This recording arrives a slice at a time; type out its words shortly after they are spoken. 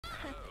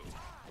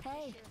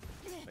Hey.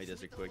 He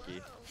does a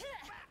quickie.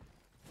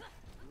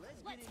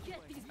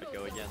 I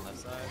go again left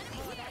side.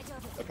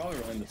 They're probably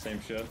running the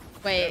same shit.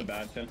 Wait.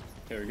 Yeah,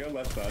 here we go,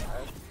 left side.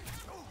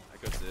 I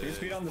go Can you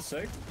speed on the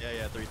sig?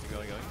 Yeah, 3, 2,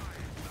 going.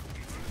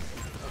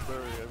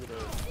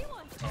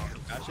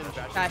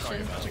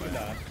 Fashion.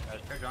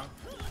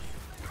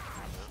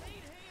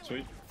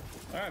 Sweet.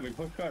 Alright, we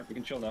push back. We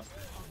can chill now.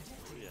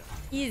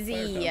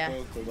 Easy.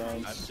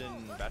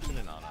 Bastion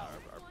and Ana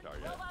are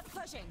target.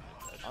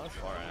 Ana's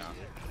far right now.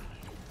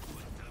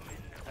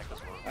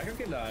 I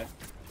can die.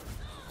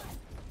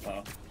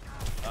 Oh.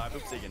 I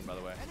put Sig in, by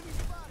the way.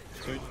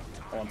 Sweet.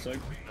 On sig.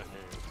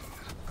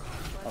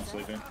 I'm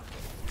sleeping.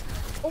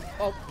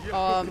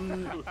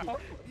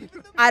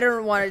 I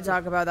don't want to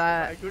talk about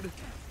that.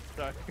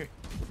 Sorry.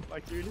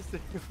 Like you're just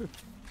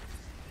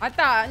I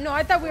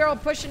thought we were all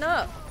pushing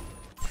up.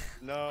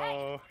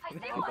 No.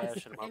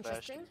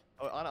 Interesting.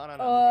 Oh,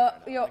 Ana.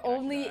 Yo,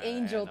 only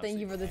Angel, thank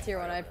you for the tier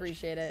 1. I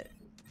appreciate it.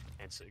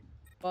 And Sig.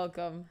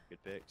 Welcome.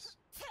 Good picks.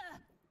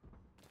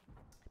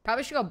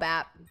 Probably should go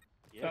Bap.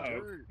 Yeah,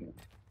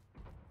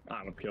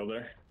 I'm a kill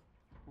there.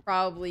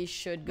 Probably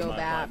should go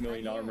Bap. $5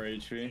 million armor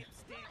HP.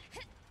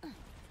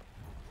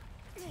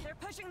 They're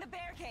pushing the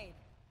barricade.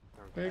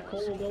 Hey,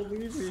 Cole, don't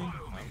leave me.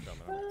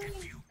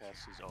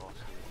 Passes off.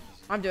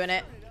 I'm doing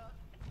it.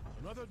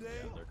 Another day.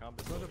 Their comp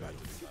is Another so bad.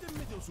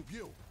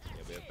 battle.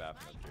 Yeah, we have Bap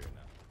up here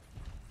now.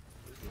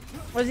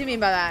 What does he mean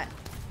by that?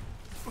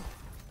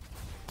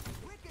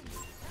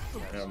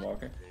 Yeah, I'm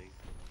walking.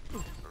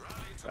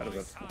 Out of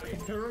it.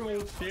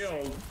 Remote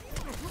shield.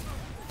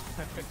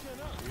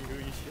 Who are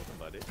you shooting,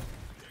 buddy?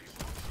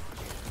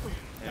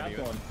 That's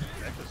one.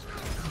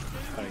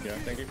 Thank you.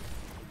 Thank you.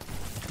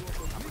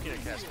 I'm gonna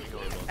cast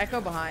Eagle. Echo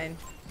behind.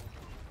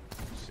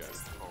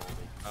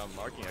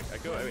 Marking.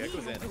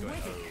 Echo's in. Oh,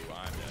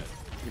 I'm dead.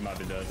 You might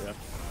be dead, yeah.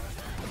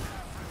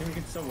 Think we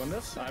can still win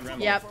this? I ran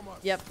Yep.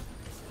 Yeah,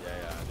 I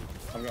did.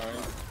 I'm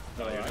going.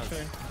 No,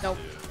 actually. Nope.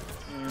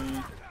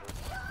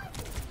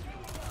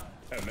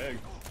 Oh, big.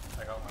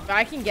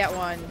 I can get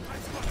one.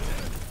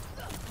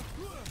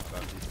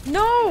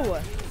 No!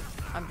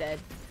 I'm dead.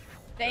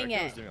 Dang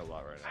Echo's it. doing a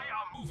lot right now.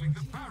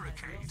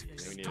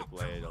 We need to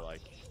play to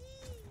like,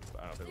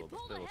 I don't know,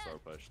 little slow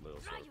push.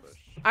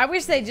 I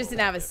wish they just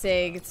didn't have a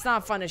Sig. It's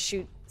not fun to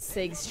shoot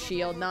Sig's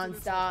shield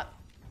nonstop.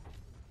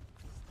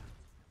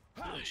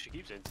 She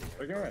keeps hinting.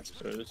 We're going right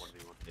to this.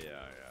 Yeah,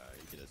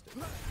 you can just do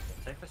it.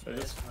 Take the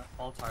space.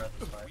 I'll tire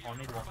this way. I'll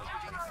need one.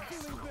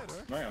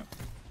 Man.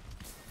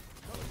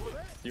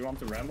 You want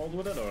to ramble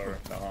with it or?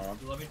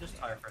 Let me just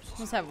tire first.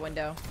 Let's have a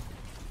window.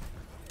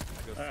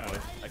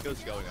 Echo's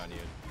going on you.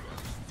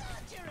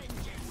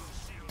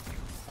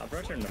 I'm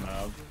pressuring them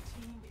out.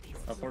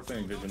 I'm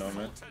forcing vision on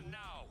me.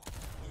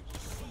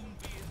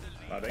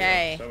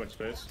 Okay. So much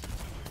space.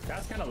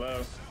 That's kind of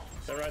low.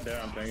 They're right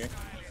there, I'm thinking.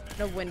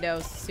 No window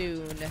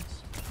soon.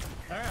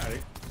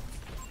 Alrighty.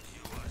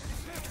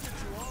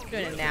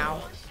 Doing it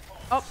now.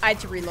 Oh, I had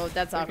to reload.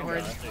 That's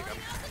awkward.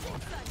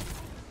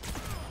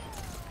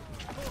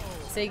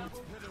 Sig.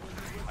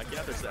 I can't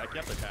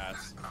have the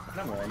cast.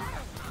 Come on.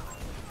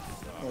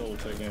 Oh,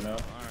 taking it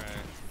out.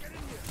 Alright.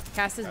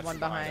 Cass is one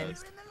behind.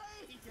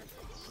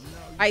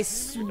 I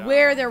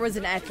swear there was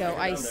an Echo.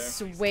 I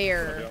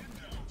swear.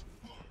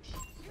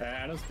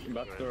 Anna's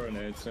about to throw a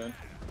nade soon.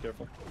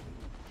 Careful.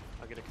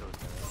 I'll get a code.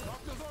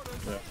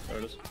 Yeah, there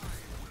it is.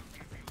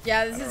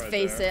 Yeah, this is right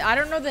Face there. It. I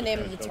don't know the name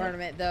of the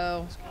tournament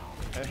though.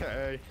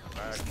 Hey.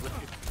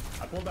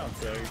 I pulled down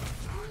Sig.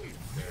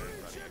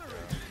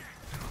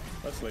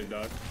 Let's leave,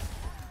 dog.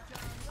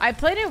 I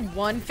played in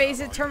one Face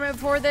It tournament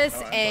before this,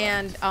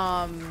 and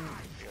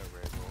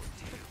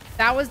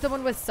that was the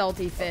one with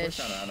Salty Fish.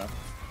 I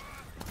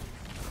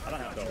don't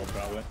have the ult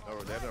probably. Oh,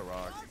 they have no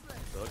rock.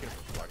 They're looking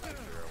for rock for sure.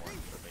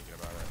 They're thinking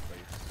about it,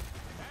 please.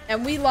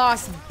 And we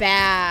lost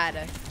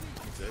bad.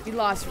 We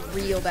lost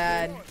real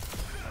bad.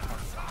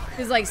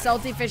 Cause like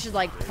Salty Fish is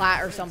like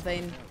plat or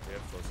something.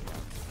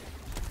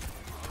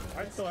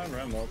 I still have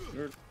Rambo.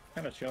 You're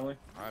kind of chilly.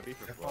 Alright, be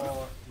for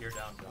Oh, you're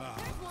down.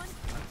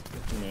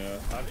 Yeah,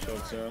 I've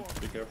chilled soon.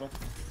 Be careful.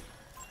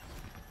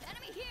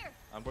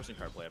 I'm pushing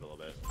card play a little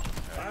bit.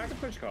 I can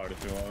push card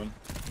if you want.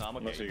 No, I'm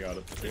okay. Unless you got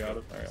it. You got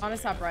it. Alright. On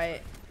his top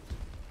right.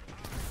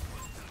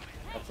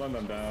 I'll slam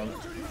them down.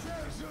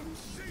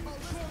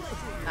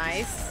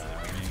 Nice.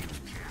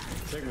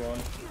 Take one.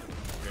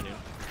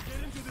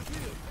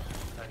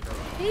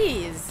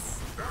 Jeez.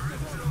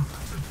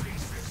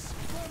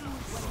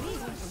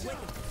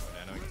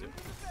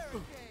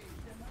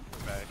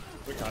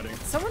 We're cutting.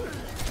 Someone,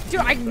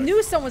 dude, I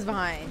knew someone was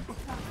behind.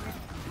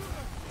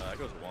 That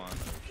goes one.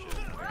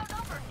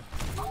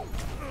 Oh,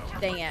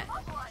 shit. Dang it.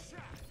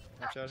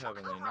 Watch out,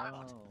 Heavenly.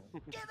 No.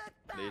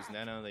 They use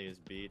Nano, they use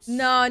Beats.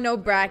 No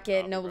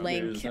bracket, no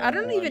link. I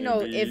don't even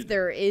know if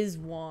there is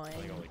one. I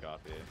think only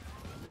copy.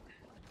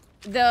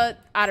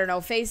 I don't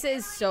know. Face It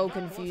is so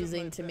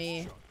confusing to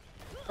me.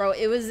 Bro,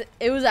 it was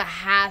a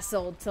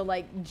hassle to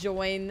like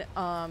join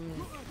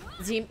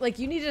team. Like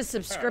you need a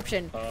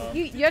subscription.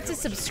 You have to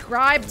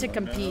subscribe to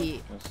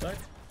compete.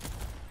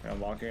 I'm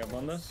walking up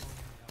on this.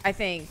 I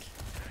think.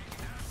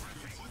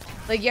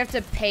 Like you have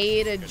to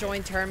pay to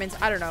join tournaments.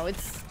 I don't know.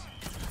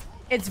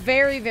 It's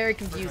very, very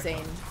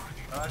confusing.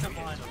 I can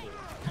blind him.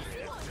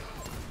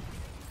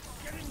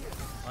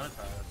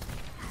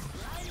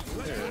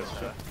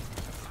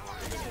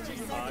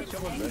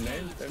 Kill them. They're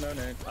nades. They're no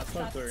nades. I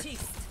smoked three.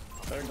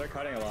 They're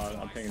cutting a lot.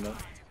 I'm pinging them.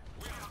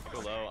 Go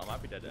low. I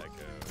might be dead to Echo.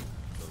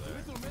 Still there.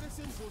 Little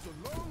medicine goes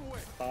a long way.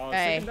 Oh,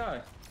 Hey. second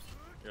die.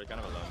 You're kind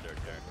of alone, Dirk.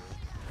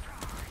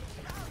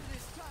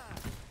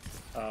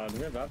 Do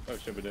we have that? Oh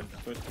shit, we did.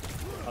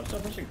 I'm still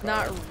pushing car.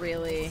 Not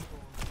really.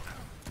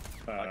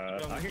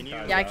 I can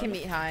Yeah, I can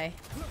meet high.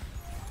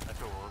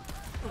 That's a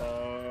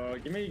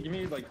one. Give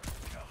me like.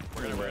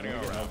 We're gonna go get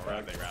around. help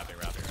back. Wrapping.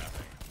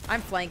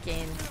 I'm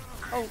flanking.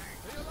 Oh,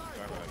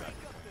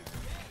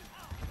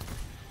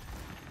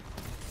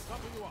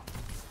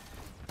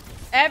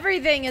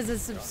 everything is a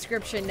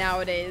subscription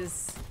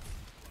nowadays.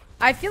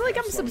 I feel like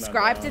I'm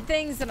subscribed to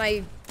things that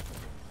I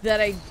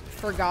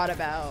forgot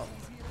about.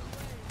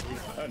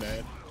 Oh,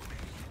 no.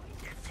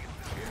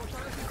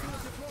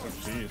 Oh,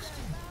 jeez.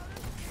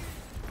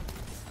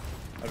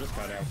 I'm just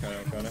kinda.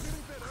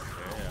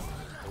 Yeah.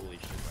 Holy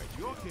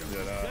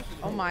shit.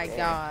 Oh my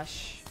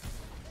gosh.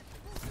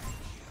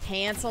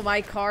 Cancel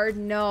my card?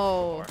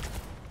 No.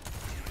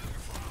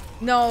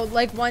 No,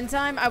 like one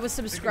time I was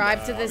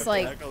subscribed to this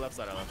like Echo left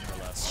side,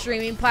 left.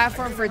 streaming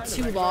platform for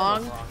too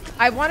long.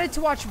 I wanted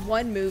to watch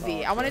one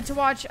movie. I wanted to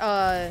watch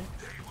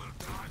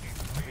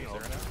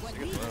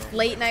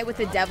Late Night with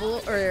the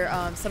Devil or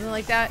something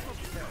like that.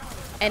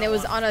 And it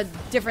was on a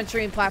different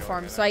streaming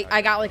platform. So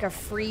I got like a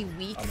free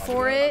week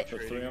for it.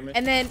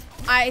 And then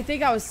I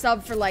think I was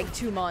subbed for like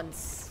 2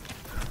 months.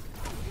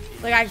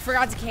 Like I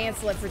forgot to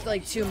cancel it for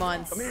like 2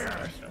 months. Kick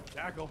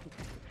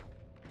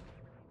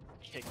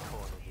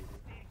corner, baby.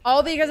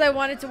 All because I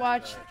wanted to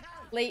watch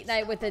Late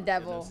Night with the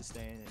Devil.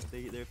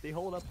 If they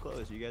hold up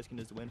close, you guys can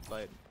just win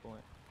fight.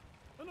 Point.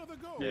 Another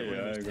go. Yeah,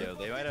 I agree.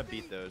 They might have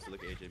beat those.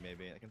 Look at AJ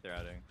maybe. I think they're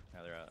outing.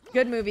 Now they're out.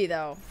 Good movie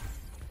though.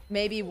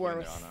 Maybe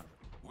worse.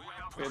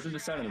 We have to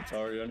decide on the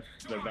Tarian.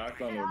 The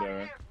backline we're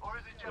doing.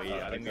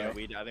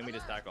 I think we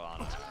just tackle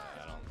Ana.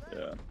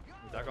 Yeah.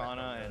 We tackle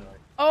Ana and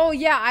Oh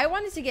yeah, I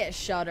wanted to get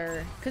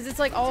Shudder because it's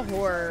like all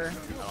horror. I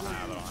don't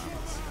have.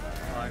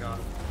 Oh, I got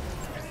it.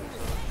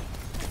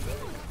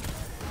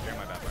 Clear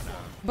my back right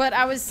now. But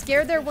I was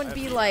scared there wouldn't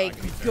be like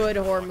good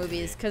horror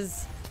movies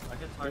because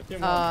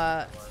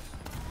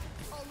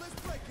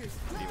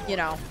you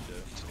know,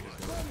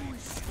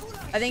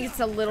 I think it's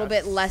a little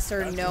bit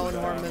lesser known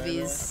horror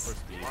movies.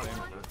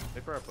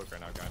 They for our book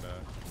right now, kinda.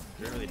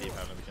 You're really deep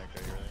out of the can't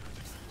go here, really.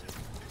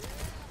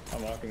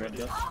 I'm walking with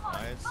you.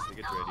 Nice. It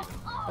gets red even.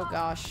 Oh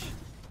gosh.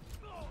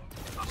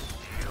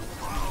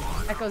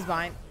 Echo's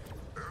behind.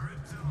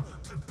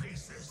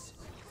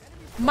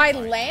 My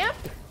lamp?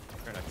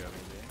 Turn Echo,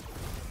 maybe.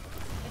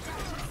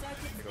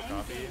 Go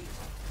copy.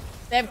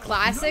 They have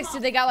classics?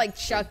 Dude, they got like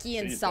Chucky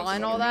and Saw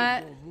and all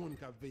that?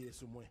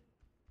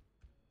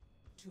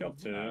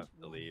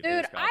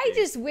 Dude, I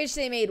just wish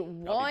they made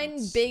one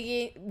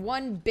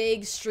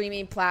big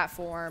streaming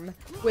platform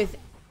with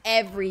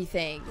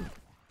everything.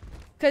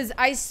 Cause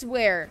I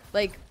swear,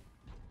 like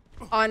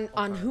on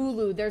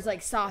Hulu there's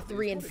like Saw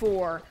 3 and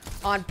 4.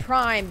 On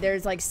Prime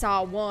there's like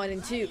Saw 1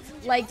 and 2.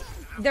 Like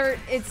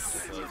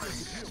it's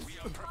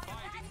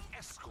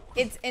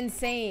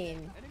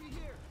insane.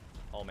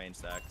 All main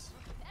stacks.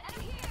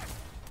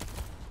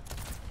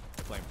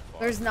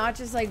 There's not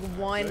just like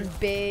one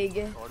big.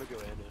 I want to go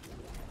in it.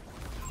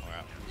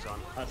 He's on.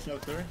 I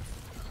smoke through.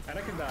 And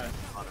I can die.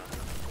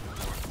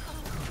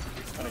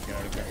 I don't care.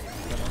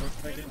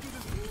 Thank you.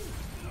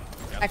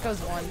 Echo's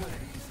one.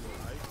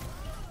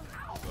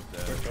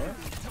 Sure.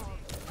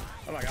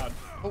 Oh my god.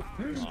 Oh,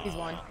 he's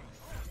one.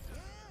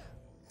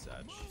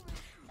 Satch.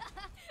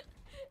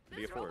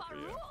 Be a forward for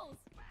you.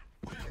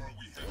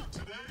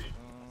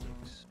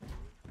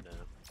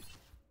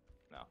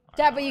 No.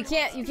 Yeah, but you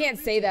can't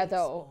say that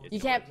though. You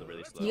can't.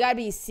 You gotta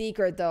be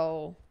secret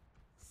though.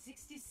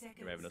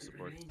 You may have no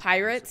support.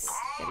 Pirates.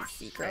 Gotta be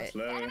secret.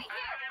 Slow. I think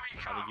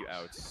you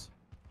outs.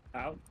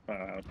 Out.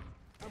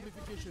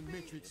 Amplification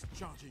matrix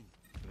charging.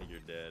 I think you're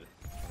dead.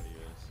 What are you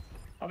guys?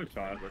 I'll be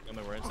fine.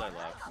 We're inside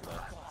left.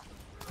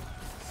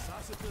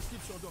 Ça, c'est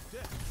prescription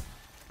docteur.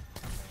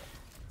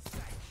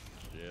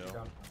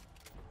 Jill.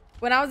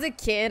 When I was a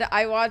kid,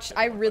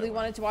 I really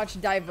wanted to watch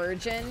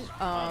Divergent.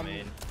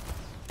 Main.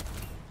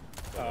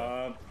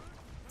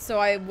 So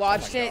I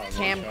watched it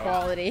cam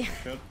quality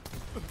Good.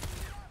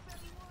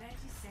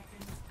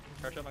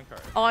 Crouch up on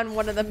card. on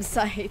one of them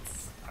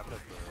sites.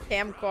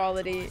 Cam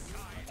quality.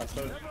 I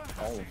said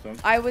all of them.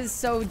 I was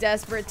so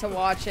desperate to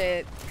watch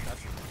it.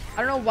 I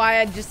don't know why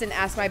I just didn't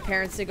ask my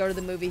parents to go to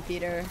the movie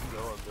theater.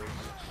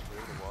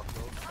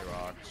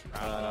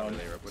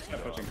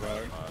 Pushing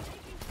card.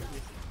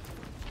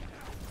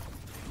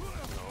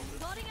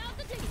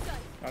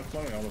 I'm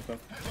slowing all of them.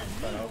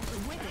 That helps.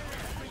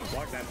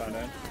 Block that down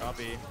in.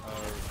 Copy.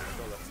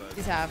 Go left side.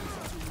 He's half.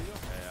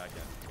 Yeah, I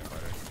can.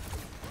 Fight her.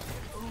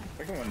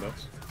 I can win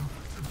this.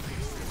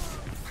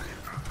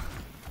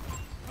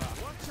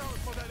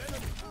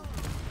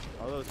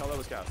 All those low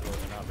is Castle?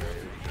 They're not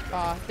very.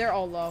 Aw, they're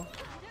all low.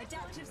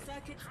 Adaptive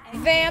circuits.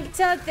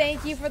 Vampta,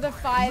 thank you for the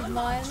 5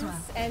 months.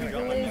 And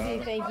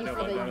Glizzy, thank you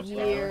for the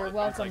year.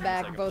 Welcome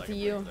back, both of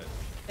you.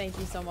 Thank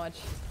you so much.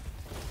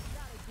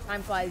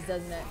 Time flies,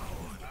 doesn't it?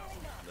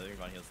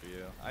 Heals for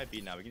you. I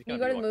beat now. You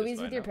go to the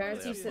movies with your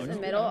parents, you sit in the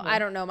middle? I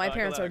don't know. My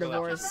parents are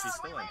divorced. She's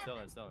still in.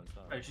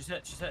 Hey, she's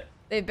hit.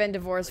 They've been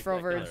divorced for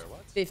over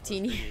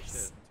 15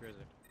 years.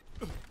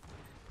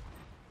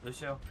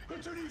 Lucio. Stay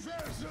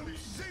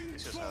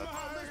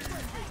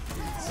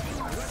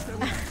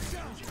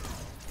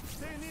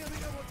near the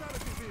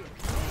immortality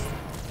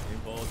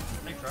field.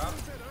 Hey, drop.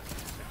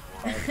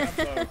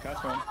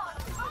 Catch one.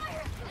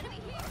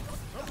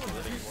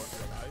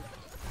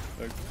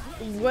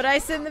 Would I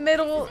sit in the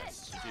middle?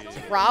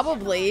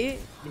 Probably.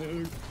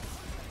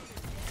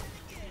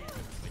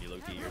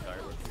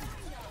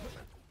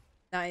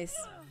 Nice.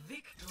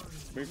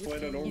 We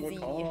played a normal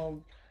Easy.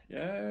 calm.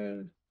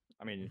 Yeah.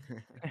 I mean,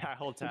 I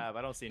hold tab.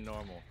 I don't see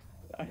normal.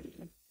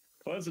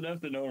 Close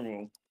enough to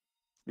normal.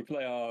 We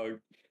play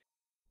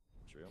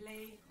True.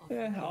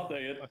 yeah, I'll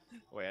take it.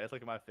 Wait, I just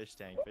look at my fish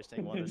tank. Fish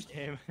tank won this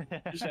game.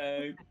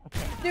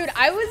 Dude,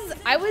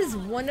 I was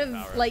one of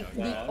like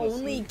the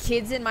only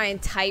kids in my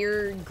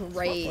entire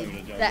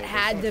grade that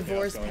had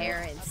divorced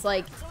parents.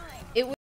 Like